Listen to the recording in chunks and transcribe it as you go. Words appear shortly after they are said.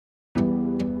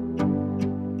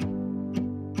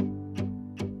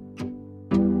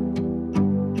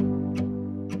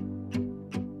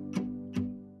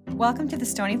Welcome to the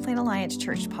Stony Plain Alliance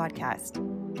Church podcast.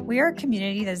 We are a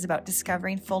community that is about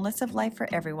discovering fullness of life for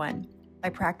everyone by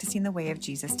practicing the way of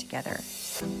Jesus together.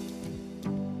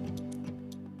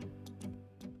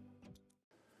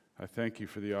 I thank you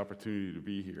for the opportunity to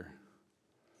be here.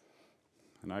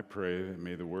 And I pray that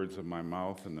may the words of my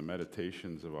mouth and the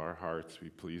meditations of our hearts be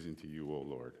pleasing to you, O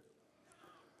Lord.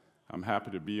 I'm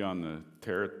happy to be on the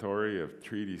territory of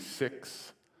Treaty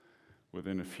 6,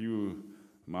 within a few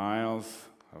miles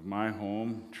of my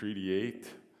home, Treaty 8,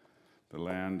 the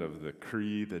land of the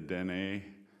Cree, the Dene,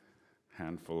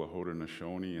 handful of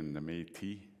Haudenosaunee and the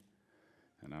Métis.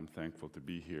 And I'm thankful to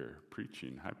be here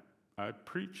preaching. I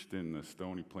preached in the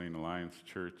Stony Plain Alliance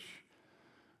Church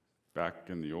back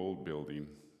in the old building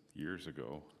years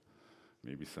ago.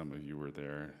 Maybe some of you were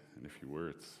there, and if you were,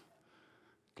 it's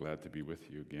glad to be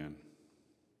with you again.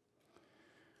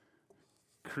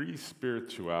 Cree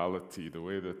spirituality, the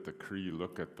way that the Cree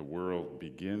look at the world,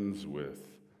 begins with,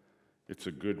 it's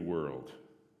a good world.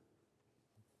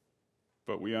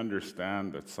 But we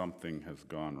understand that something has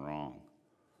gone wrong.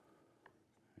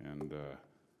 And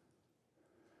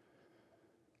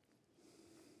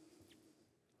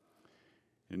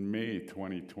in May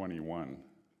 2021,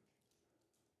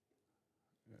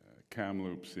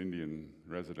 Kamloops Indian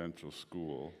Residential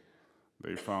School,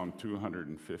 they found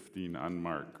 215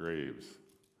 unmarked graves.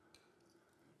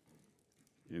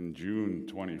 In June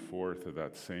 24th of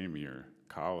that same year,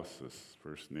 Cowessess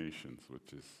First Nations,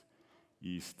 which is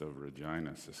east of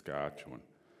Regina, Saskatchewan,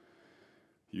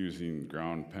 using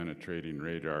ground-penetrating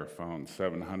radar, found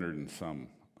 700 and some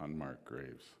unmarked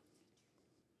graves.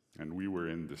 And we were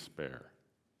in despair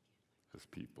as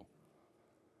people.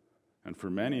 And for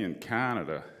many in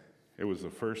Canada, it was the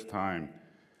first time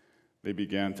they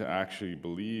began to actually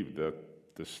believe that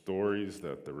the stories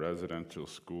that the residential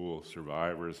school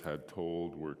survivors had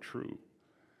told were true,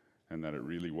 and that it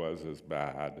really was as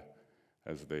bad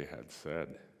as they had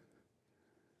said.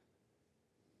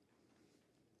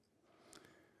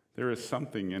 There is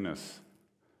something in us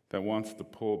that wants to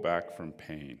pull back from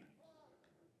pain.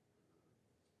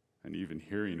 And even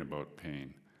hearing about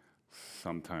pain,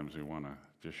 sometimes we want to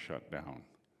just shut down.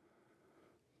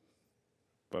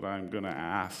 But I'm going to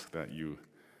ask that you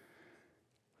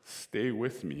stay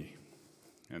with me,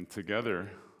 and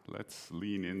together let's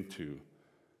lean into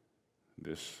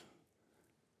this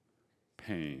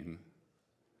pain.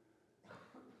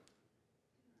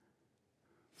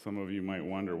 Some of you might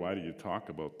wonder, why do you talk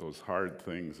about those hard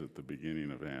things at the beginning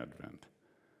of Advent?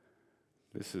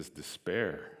 This is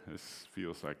despair. This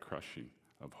feels like crushing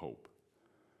of hope.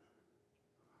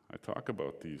 I talk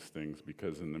about these things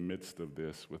because in the midst of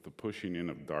this, with the pushing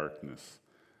in of darkness,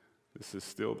 this is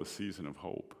still the season of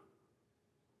hope.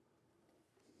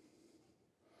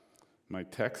 My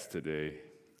text today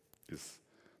is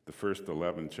the first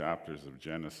 11 chapters of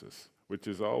Genesis, which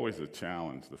is always a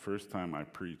challenge. The first time I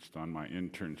preached on my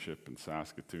internship in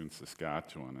Saskatoon,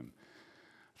 Saskatchewan, and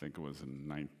I think it was in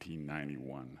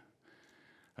 1991.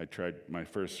 My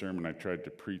first sermon, I tried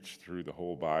to preach through the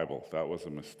whole Bible. That was a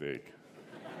mistake.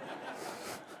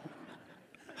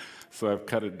 So I've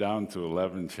cut it down to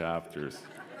 11 chapters.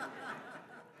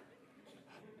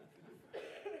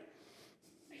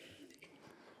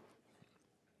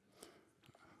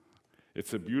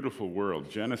 It's a beautiful world.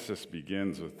 Genesis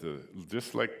begins with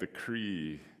just like the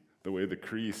Cree, the way the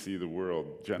Cree see the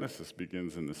world, Genesis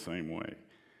begins in the same way.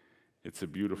 It's a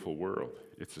beautiful world.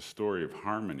 It's a story of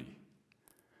harmony.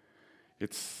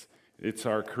 It's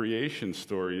our creation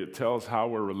story. It tells how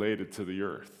we're related to the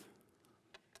earth.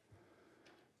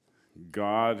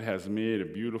 God has made a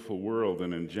beautiful world,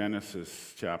 and in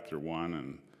Genesis chapter 1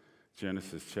 and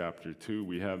Genesis chapter 2,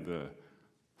 we have the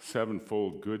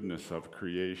sevenfold goodness of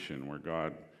creation, where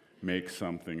God makes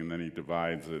something and then he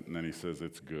divides it and then he says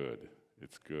it's good,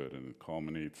 and it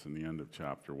culminates in the end of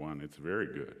chapter 1. It's very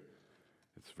good.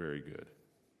 It's very good.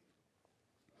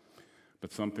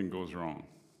 But something goes wrong.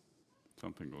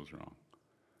 Something goes wrong.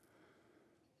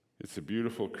 It's a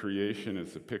beautiful creation.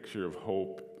 It's a picture of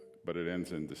hope, but it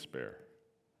ends in despair.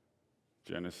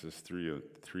 Genesis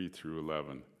 3 through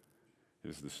 11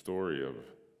 is the story of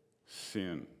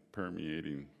sin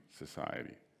permeating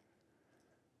society.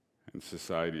 And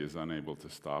society is unable to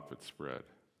stop its spread.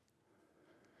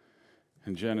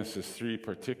 In Genesis 3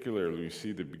 particularly, we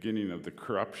see the beginning of the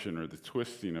corruption or the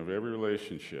twisting of every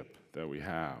relationship that we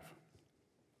have.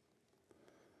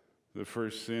 The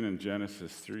first sin in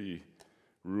Genesis 3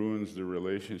 ruins the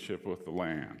relationship with the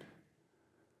land.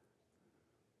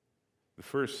 The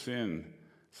first sin,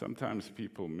 sometimes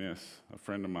people miss. A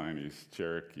friend of mine, he's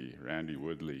Cherokee, Randy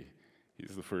Woodley.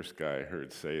 He's the first guy I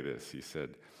heard say this. He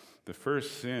said, the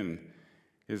first sin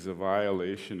is a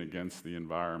violation against the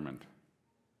environment.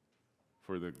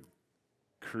 For the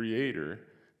Creator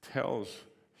tells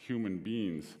human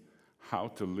beings how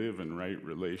to live in right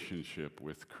relationship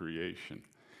with creation.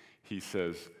 He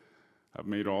says, I've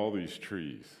made all these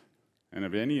trees, and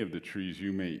of any of the trees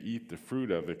you may eat the fruit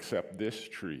of except this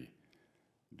tree.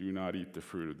 Do not eat the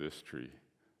fruit of this tree,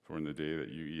 for in the day that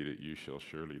you eat it, you shall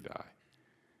surely die.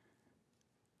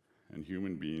 And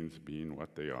human beings, being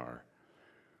what they are,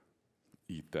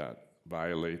 eat that,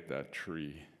 violate that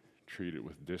tree, treat it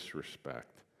with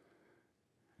disrespect,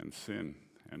 and sin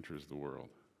enters the world.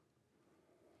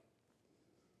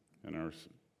 And our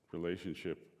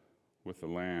relationship with the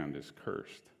land is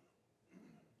cursed.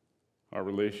 Our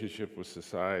relationship with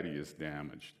society is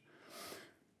damaged.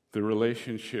 The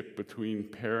relationship between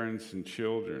parents and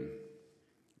children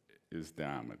is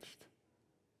damaged.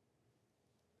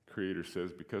 The Creator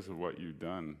says, because of what you've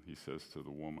done, he says to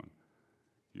the woman,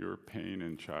 your pain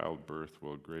in childbirth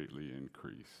will greatly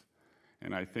increase.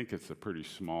 And I think it's a pretty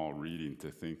small reading to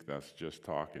think that's just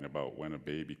talking about when a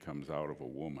baby comes out of a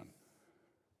woman.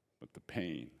 But the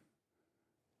pain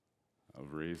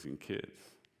of raising kids,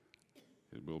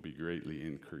 it will be greatly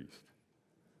increased.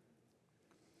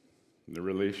 The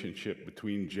relationship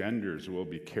between genders will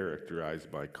be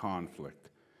characterized by conflict,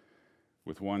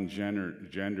 with one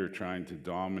gender trying to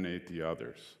dominate the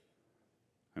others.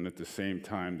 And at the same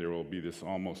time, there will be this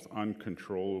almost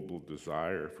uncontrollable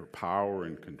desire for power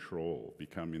and control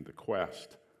becoming the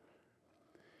quest,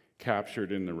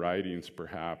 captured in the writings,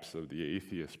 perhaps, of the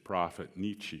atheist prophet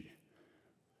Nietzsche,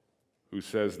 who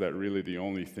says that really the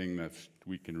only thing that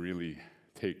we can really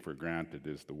take for granted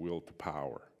is the will to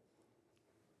power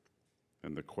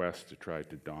and the quest to try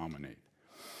to dominate.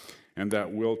 And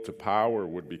that will to power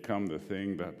would become the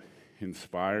thing that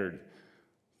inspired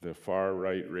the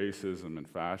far-right racism and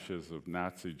fascism of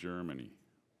Nazi Germany.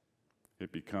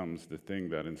 It becomes the thing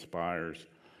that inspires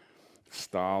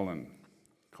Stalin,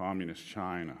 communist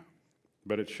China.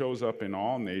 But it shows up in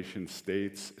all nation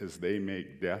states as they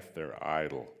make death their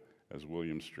idol, as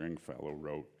William Stringfellow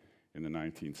wrote in the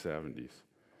 1970s.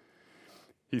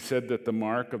 He said that the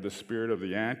mark of the spirit of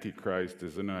the Antichrist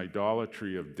is an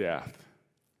idolatry of death.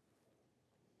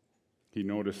 He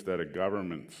noticed that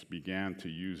governments began to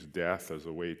use death as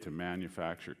a way to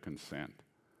manufacture consent.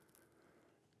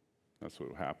 That's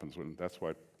what happens that's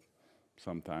why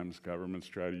sometimes governments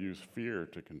try to use fear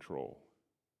to control.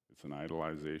 It's an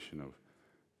idolization of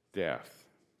death.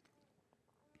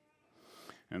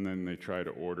 And then they try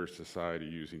to order society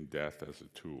using death as a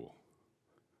tool.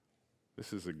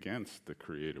 This is against the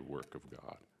creative work of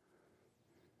God.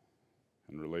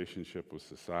 And relationship with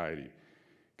society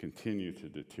continue to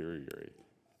deteriorate.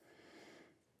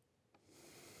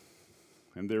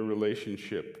 And their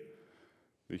relationship,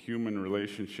 the human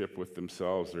relationship with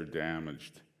themselves, are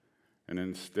damaged. And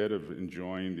instead of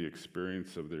enjoying the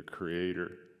experience of their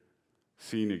Creator,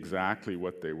 seeing exactly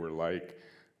what they were like,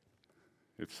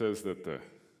 it says that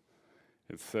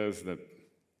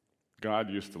God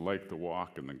used to like to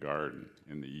walk in the garden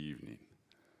in the evening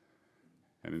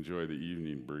and enjoy the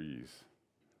evening breeze.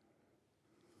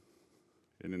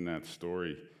 And in that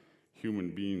story,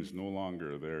 human beings no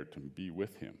longer are there to be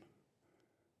with him,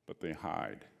 but they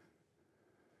hide.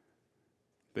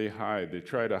 They hide. They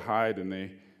try to hide, and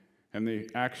they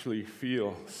actually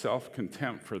feel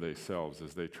self-contempt for themselves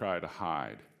as they try to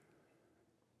hide.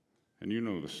 And you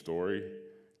know the story.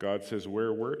 God says,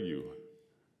 "Where were you?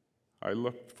 I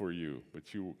looked for you, but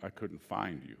I couldn't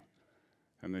find you."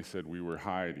 And they said, "We were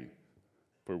hiding,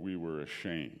 for we were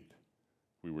ashamed.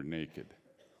 We were naked."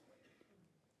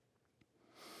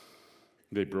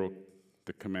 They broke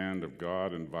the command of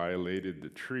God and violated the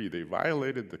tree. They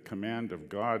violated the command of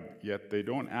God, yet they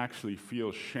don't actually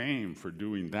feel shame for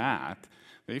doing that.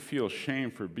 They feel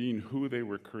shame for being who they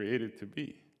were created to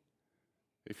be.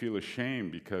 They feel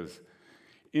ashamed because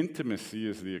intimacy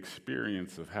is the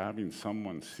experience of having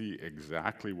someone see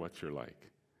exactly what you're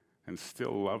like and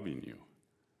still loving you.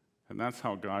 And that's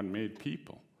how God made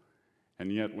people. And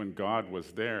yet when God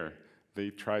was there,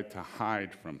 they tried to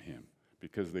hide from him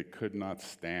because they could not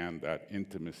stand that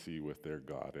intimacy with their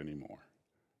God anymore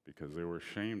because they were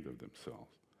ashamed of themselves.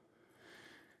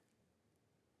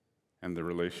 And the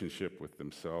relationship with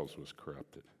themselves was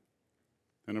corrupted.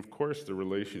 And of course, the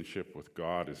relationship with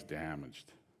God is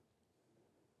damaged.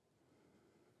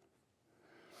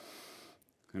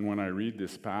 And when I read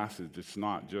this passage, it's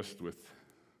not just with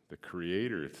the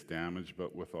Creator it's damaged,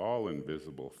 but with all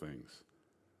invisible things.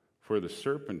 For the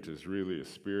serpent is really a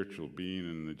spiritual being.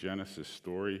 In the Genesis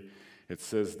story, it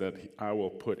says that I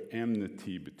will put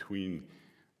enmity between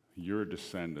your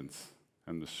descendants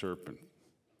and the serpent.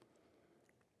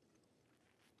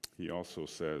 he also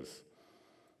says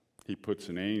he puts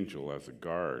an angel as a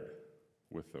guard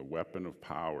with a weapon of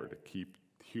power to keep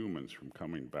humans from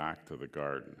coming back to the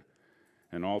garden.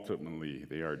 And ultimately,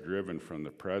 they are driven from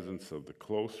the presence of the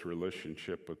close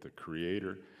relationship with the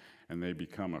Creator, and they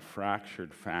become a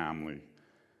fractured family.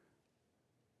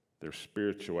 Their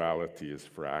spirituality is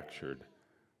fractured.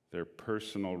 Their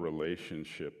personal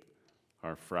relationship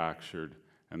are fractured,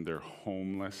 and they're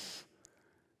homeless,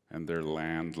 and they're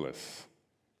landless,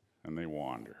 and they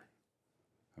wander,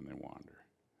 and they wander.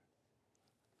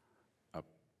 A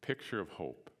picture of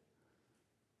hope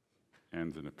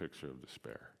ends in a picture of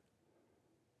despair.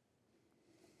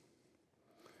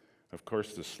 Of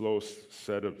course, the slow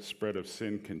spread of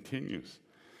sin continues,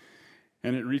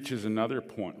 and it reaches another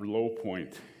low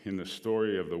point in the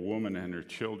story of the woman and her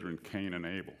children, Cain and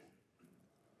Abel.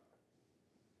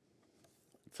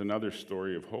 It's another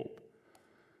story of hope,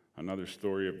 another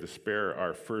story of despair.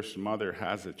 Our first mother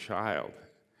has a child.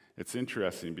 It's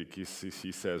interesting because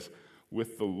she says,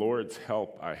 "With the Lord's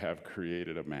help, I have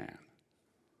created a man."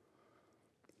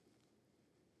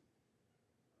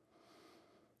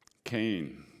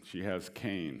 Cain, she has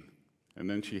Cain, and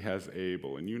then she has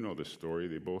Abel. And you know the story.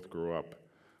 They both grow up,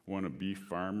 one a beef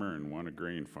farmer and one a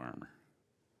grain farmer.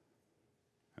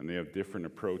 And they have different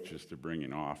approaches to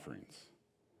bringing offerings.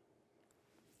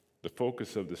 The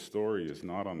focus of the story is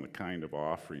not on the kind of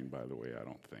offering, by the way, I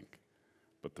don't think.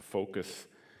 But the focus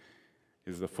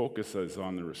is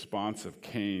on the response of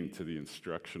Cain to the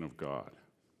instruction of God.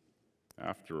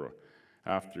 After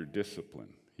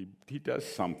discipline, he does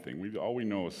something. All we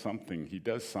know is something. He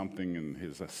does something, and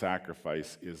his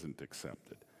sacrifice isn't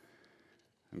accepted.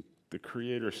 And the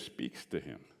Creator speaks to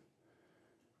him,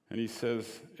 and he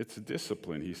says, it's a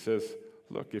discipline. He says,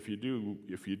 look, if you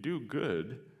do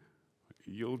good,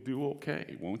 you'll do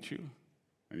okay, won't you?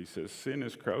 And he says, sin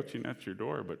is crouching at your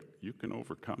door, but you can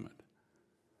overcome it.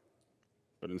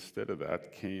 But instead of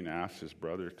that, Cain asks his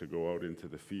brother to go out into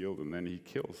the field, and then he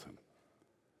kills him.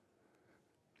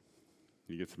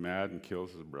 He gets mad and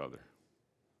kills his brother.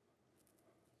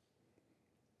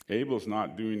 Abel's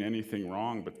not doing anything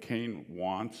wrong, but Cain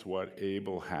wants what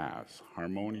Abel has,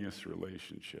 harmonious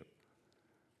relationship.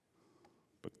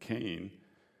 But Cain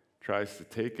tries to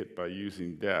take it by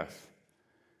using death,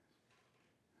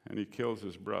 and he kills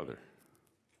his brother.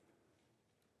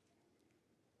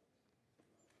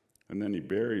 And then he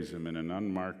buries him in an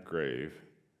unmarked grave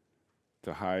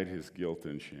to hide his guilt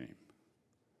and shame.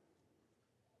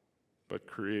 But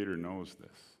Creator knows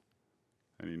this,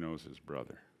 and he knows his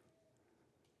brother.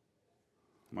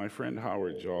 My friend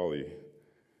Howard Jolly,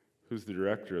 who's the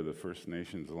director of the First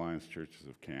Nations Alliance Churches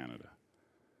of Canada,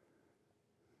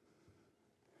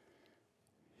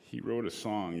 he wrote a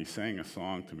song, he sang a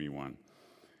song to me one.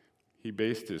 He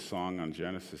based his song on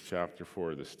Genesis chapter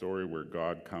 4, the story where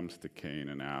God comes to Cain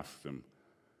and asks him,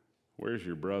 "Where's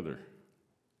your brother?"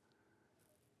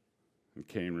 And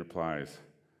Cain replies,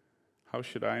 "How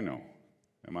should I know?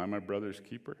 Am I my brother's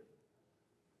keeper?"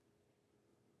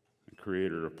 The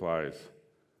Creator replies,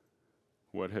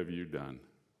 "What have you done?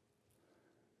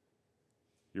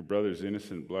 Your brother's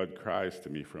innocent blood cries to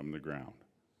me from the ground."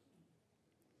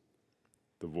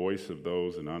 The voice of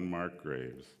those in unmarked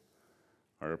graves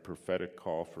are a prophetic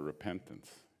call for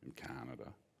repentance in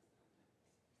Canada,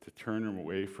 to turn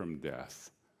away from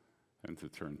death and to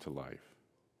turn to life.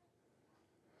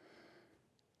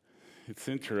 It's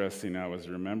interesting, I was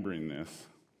remembering this.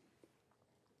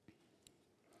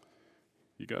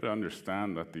 You got to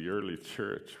understand that the early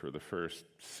church, for the first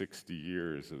 60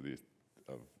 years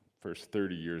first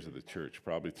 30 years of the church,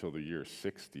 probably till the year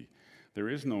 60, there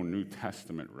is no New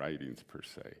Testament writings per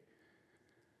se.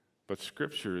 But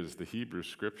Scripture is the Hebrew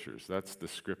Scriptures. That's the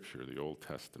Scripture, the Old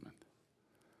Testament.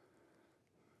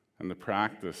 And the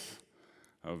practice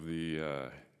of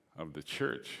the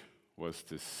church was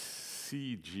to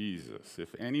see Jesus.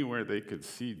 If anywhere they could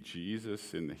see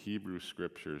Jesus in the Hebrew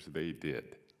Scriptures, they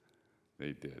did.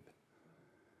 They did.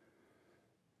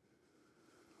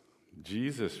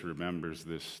 Jesus remembers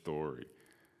this story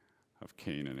of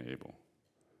Cain and Abel.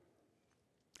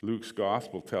 Luke's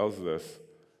gospel tells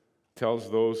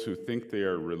those who think they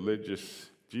are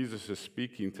religious, Jesus is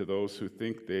speaking to those who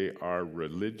think they are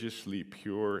religiously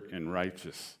pure and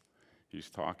righteous. He's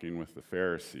talking with the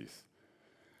Pharisees.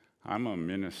 I'm a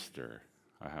minister.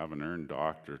 I have an earned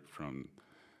doctorate from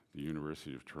the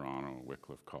University of Toronto,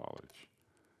 Wycliffe College.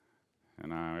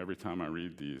 And every time I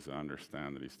read these, I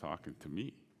understand that he's talking to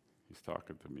me. He's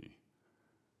talking to me.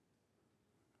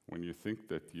 When you think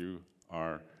that you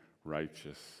are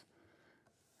righteous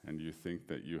and you think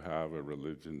that you have a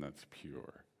religion that's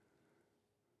pure,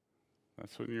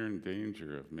 That's when you're in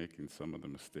danger of making some of the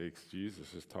mistakes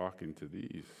Jesus is talking to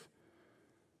these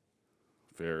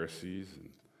Pharisees.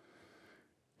 And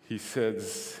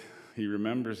he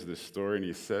remembers this story, and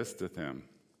he says to them,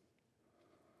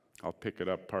 I'll pick it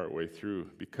up partway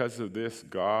through. Because of this,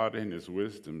 God in his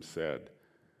wisdom said,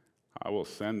 I will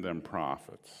send them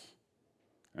prophets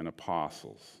and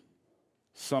apostles.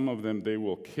 Some of them they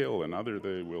will kill, and others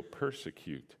they will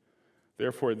persecute.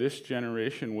 Therefore, this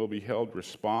generation will be held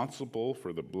responsible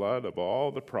for the blood of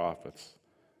all the prophets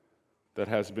that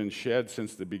has been shed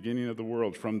since the beginning of the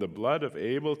world, from the blood of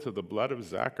Abel to the blood of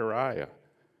Zechariah,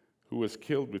 who was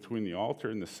killed between the altar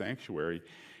and the sanctuary.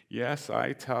 Yes,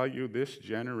 I tell you, this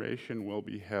generation will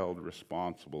be held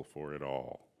responsible for it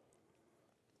all.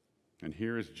 And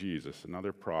here is Jesus,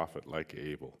 another prophet like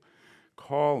Abel,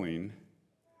 calling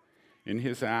in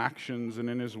his actions and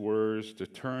in his words to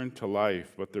turn to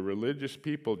life. But the religious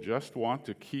people just want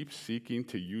to keep seeking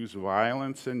to use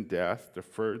violence and death to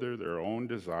further their own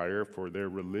desire for their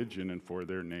religion and for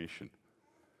their nation.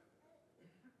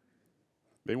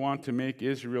 They want to make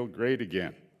Israel great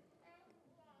again.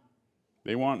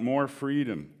 They want more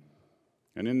freedom.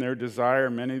 And in their desire,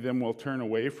 many of them will turn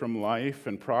away from life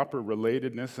and proper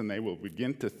relatedness, and they will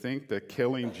begin to think that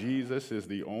killing Jesus is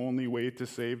the only way to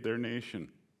save their nation.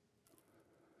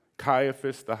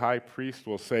 Caiaphas, the high priest,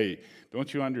 will say,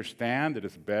 don't you understand that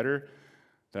it's better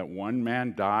that one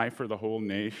man die for the whole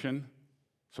nation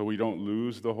so we don't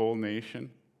lose the whole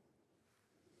nation?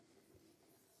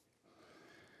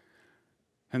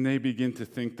 And they begin to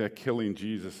think that killing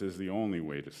Jesus is the only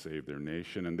way to save their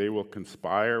nation, and they will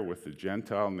conspire with the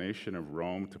Gentile nation of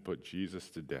Rome to put Jesus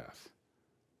to death.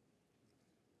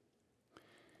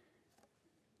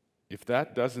 If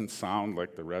that doesn't sound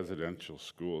like the residential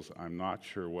schools, I'm not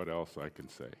sure what else I can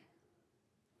say.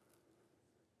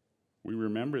 We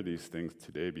remember these things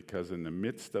today because in the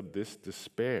midst of this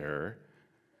despair,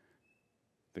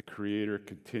 the Creator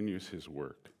continues his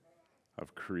work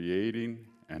of creating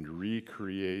and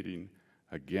recreating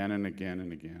again and again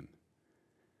and again.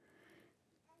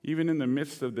 Even in the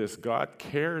midst of this, God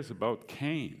cares about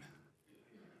Cain.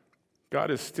 God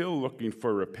is still looking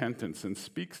for repentance and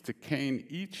speaks to Cain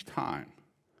each time,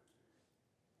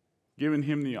 giving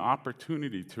him the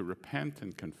opportunity to repent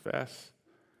and confess.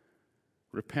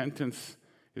 Repentance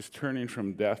is turning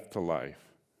from death to life.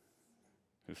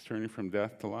 It's turning from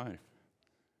death to life.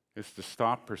 It's to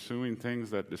stop pursuing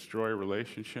things that destroy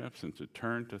relationships and to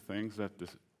turn to things that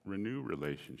renew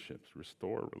relationships,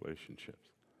 restore relationships.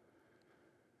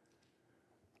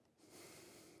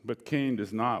 But Cain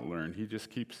does not learn. He just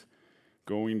keeps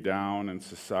going down, and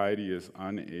society is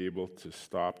unable to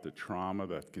stop the trauma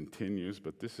that continues.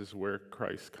 But this is where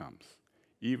Christ comes.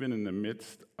 Even in the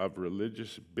midst of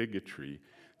religious bigotry,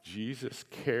 Jesus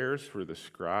cares for the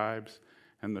scribes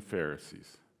and the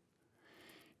Pharisees.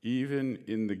 Even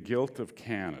in the guilt of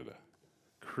Canada,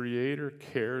 Creator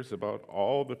cares about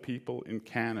all the people in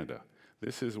Canada.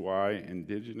 This is why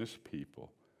Indigenous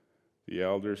people, the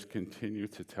elders, continue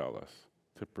to tell us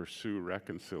to pursue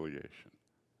reconciliation,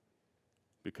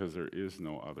 because there is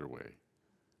no other way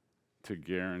to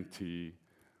guarantee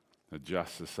a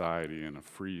just society and a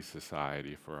free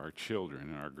society for our children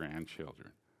and our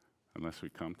grandchildren unless we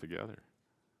come together,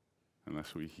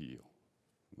 unless we heal.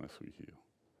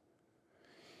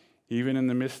 Even in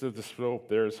the midst of the slope,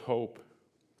 there is hope.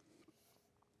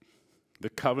 The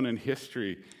covenant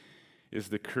history is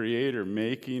the Creator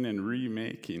making and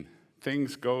remaking.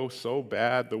 Things go so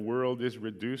bad, the world is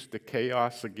reduced to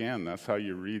chaos again. That's how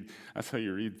you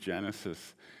read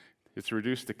Genesis. It's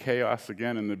reduced to chaos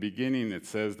again. In the beginning, it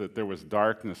says that there was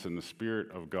darkness and the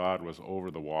Spirit of God was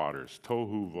over the waters.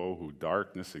 Tohu vohu,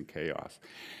 darkness and chaos.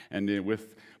 And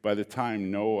by the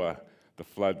time Noah, the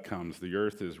flood comes, the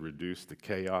earth is reduced to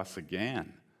chaos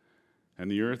again. And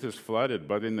the earth is flooded.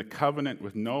 But in the covenant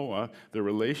with Noah, the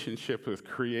relationship with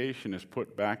creation is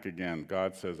put back again.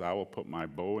 God says, I will put my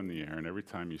bow in the air, and every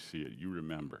time you see it, you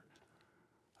remember.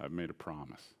 I've made a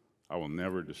promise. I will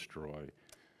never destroy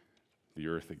the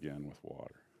earth again with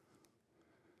water.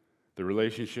 The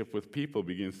relationship with people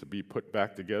begins to be put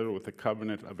back together with the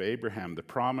covenant of Abraham, the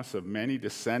promise of many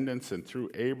descendants, and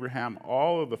through Abraham,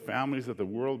 all of the families of the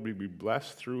world will be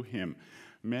blessed through him.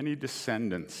 Many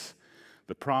descendants.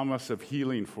 The promise of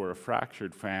healing for a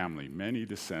fractured family, many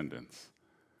descendants,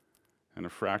 and a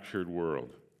fractured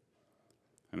world,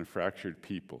 and a fractured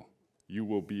people. You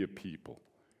will be a people.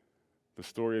 The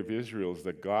story of Israel is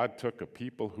that God took a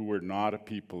people who were not a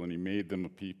people, and he made them a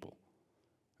people,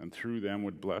 and through them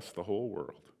would bless the whole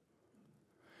world.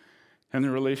 And the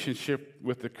relationship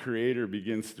with the Creator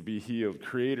begins to be healed.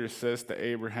 Creator says to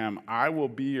Abraham, I will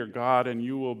be your God, and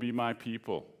you will be my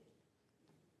people.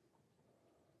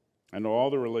 And all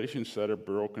the relations that are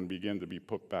broken begin to be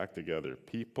put back together.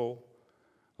 People,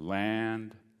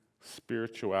 land,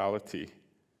 spirituality,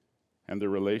 and the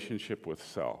relationship with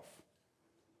self.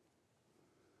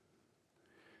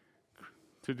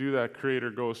 To do that,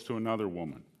 Creator goes to another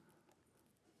woman,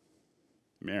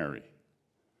 Mary.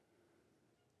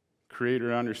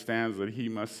 Creator understands that he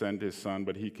must send his son,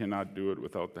 but he cannot do it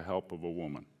without the help of a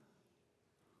woman.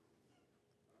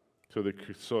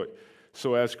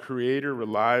 So as Creator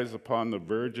relies upon the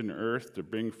virgin earth to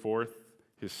bring forth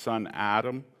his son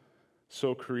Adam,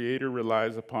 so Creator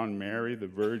relies upon Mary, the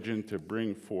virgin, to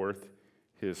bring forth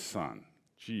his son,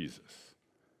 Jesus,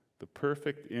 the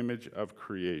perfect image of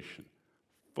creation,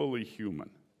 fully human,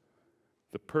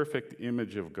 the perfect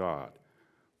image of God,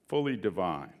 fully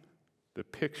divine, the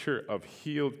picture of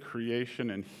healed creation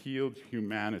and healed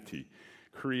humanity,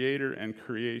 Creator and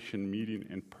creation meeting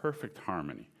in perfect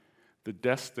harmony, the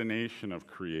destination of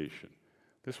creation.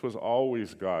 This was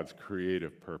always God's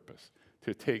creative purpose,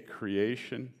 to take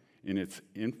creation in its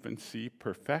infancy,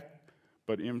 perfect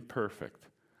but imperfect,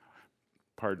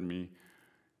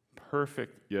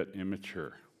 perfect yet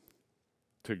immature,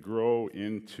 to grow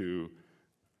into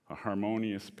a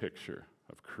harmonious picture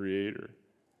of Creator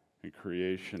and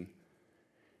creation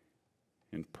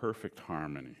in perfect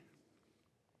harmony.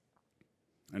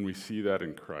 And we see that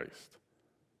in Christ,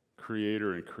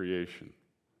 Creator and creation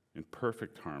in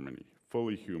perfect harmony,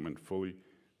 fully human, fully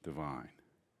divine.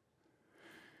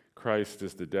 Christ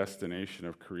is the destination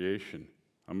of creation,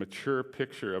 a mature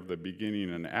picture of the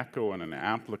beginning, an echo and an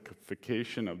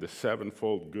amplification of the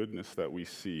sevenfold goodness that we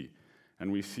see.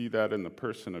 And we see that in the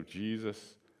person of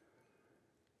Jesus.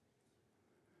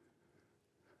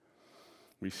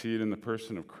 We see it in the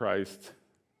person of Christ.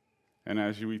 And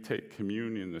as we take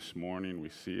communion this morning, we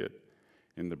see it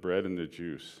in the bread and the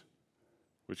juice,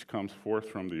 which comes forth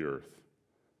from the earth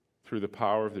through the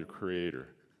power of the Creator.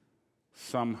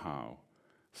 Somehow,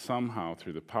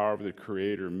 through the power of the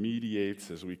Creator,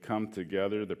 mediates as we come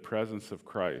together the presence of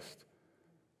Christ,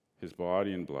 his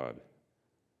body and blood.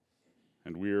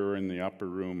 And we are in the upper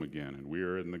room again, and we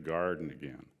are in the garden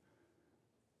again.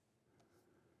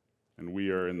 And we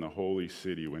are in the holy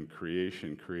city when creation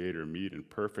and Creator meet in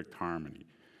perfect harmony.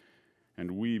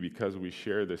 And we, because we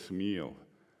share this meal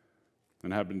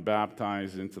and have been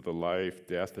baptized into the life,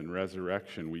 death, and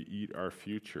resurrection, we eat our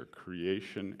future,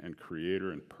 creation and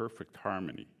Creator in perfect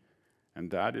harmony. And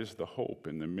that is the hope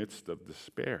in the midst of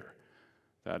despair.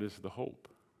 That is the hope.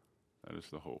 That is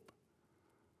the hope.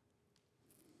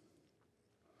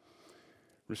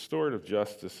 Restorative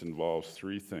justice involves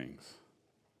three things.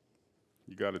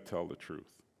 You got to tell the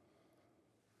truth.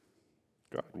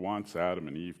 God wants Adam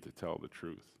and Eve to tell the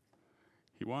truth.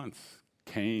 He wants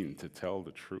Cain to tell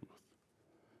the truth.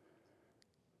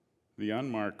 The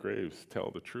unmarked graves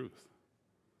tell the truth.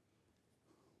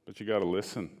 But you got to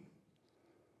listen.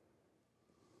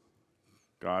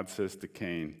 God says to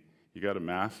Cain, you got to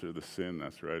master the sin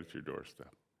that's right at your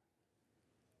doorstep.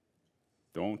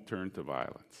 Don't turn to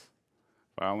violence.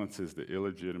 Violence is the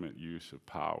illegitimate use of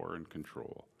power and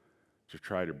control to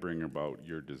try to bring about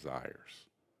your desires.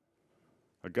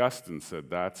 Augustine said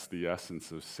that's the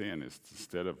essence of sin, is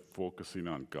instead of focusing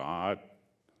on God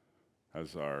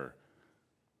as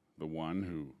the one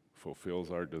who fulfills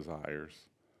our desires,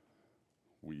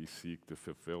 we seek to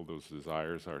fulfill those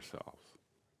desires ourselves.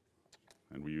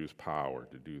 And we use power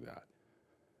to do that.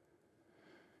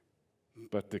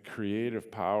 But the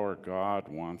creative power God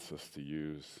wants us to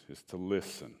use is to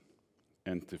listen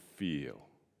and to feel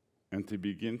and to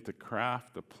begin to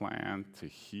craft a plan to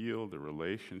heal the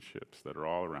relationships that are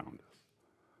all around us.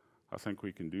 I think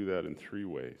we can do that in three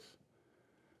ways.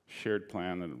 Shared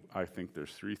plan, and I think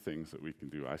there's three things that we can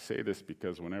do. I say this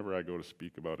because whenever I go to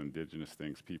speak about Indigenous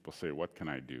things, people say, what can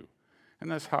I do?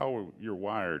 And that's how you're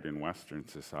wired in Western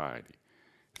society.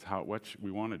 It's how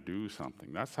we want to do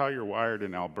something. That's how you're wired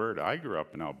in Alberta. I grew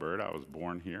up in Alberta. I was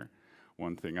born here.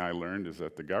 One thing I learned is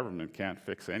that the government can't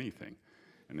fix anything.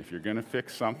 And if you're going to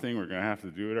fix something, we're going to have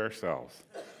to do it ourselves.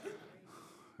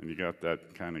 And you got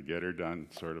that kind of get-her-done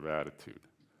sort of attitude.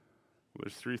 Well,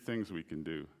 there's three things we can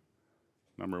do.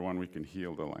 Number one, we can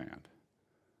heal the land.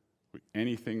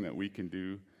 Anything that we can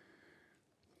do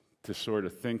to sort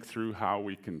of think through how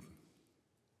we can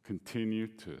continue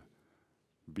to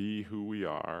be who we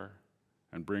are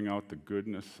and bring out the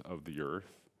goodness of the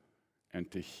earth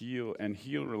and to heal. And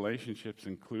heal relationships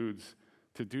includes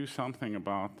to do something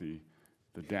about the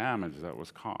damage that was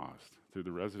caused through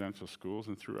the residential schools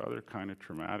and through other kind of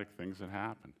traumatic things that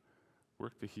happened.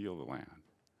 Work to heal the land.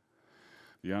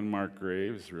 The unmarked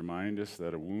graves remind us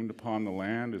that a wound upon the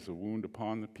land is a wound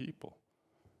upon the people.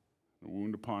 A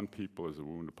wound upon people is a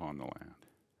wound upon the land.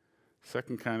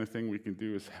 Second kind of thing we can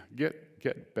do is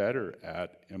get better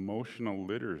at emotional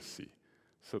literacy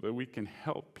so that we can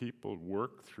help people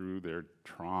work through their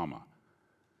trauma.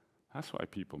 That's why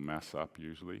people mess up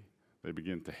usually. They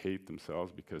begin to hate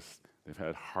themselves because they've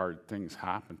had hard things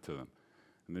happen to them.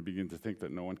 And they begin to think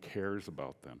that no one cares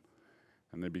about them.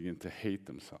 And they begin to hate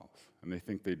themselves. And they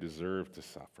think they deserve to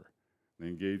suffer. They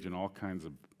engage in all kinds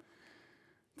of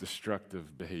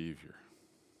destructive behavior.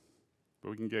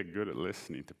 But we can get good at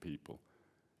listening to people,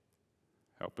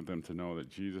 helping them to know that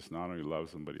Jesus not only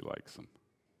loves them, but he likes them.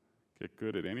 Get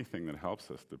good at anything that helps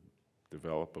us to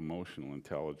develop emotional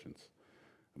intelligence,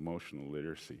 emotional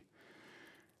literacy.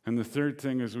 And the third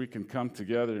thing is we can come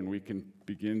together and we can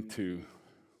begin to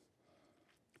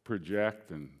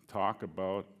project and talk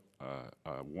about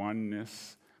a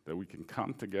oneness, that we can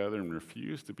come together and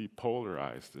refuse to be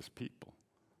polarized as people.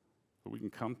 But we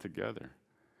can come together.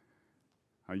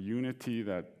 A unity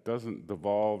that doesn't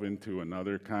devolve into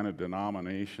another kind of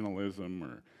denominationalism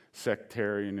or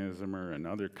sectarianism or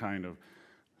another kind of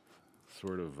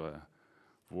sort of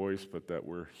voice, but that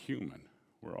we're human.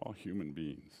 We're all human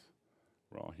beings.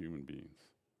 We're all human beings.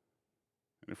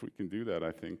 And if we can do that,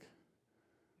 I think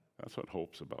that's what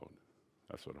hope's about.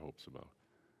 That's what hope's about.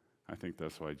 I think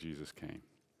that's why Jesus came.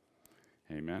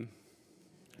 Amen?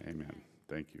 Amen.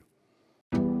 Thank you.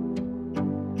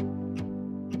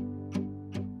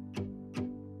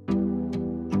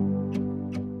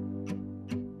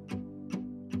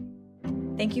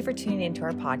 Thank you for tuning into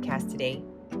our podcast today.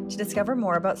 To discover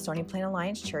more about Stony Plain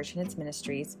Alliance Church and its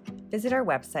ministries, visit our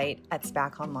website at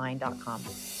spaconline.com.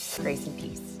 Grace and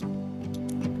peace.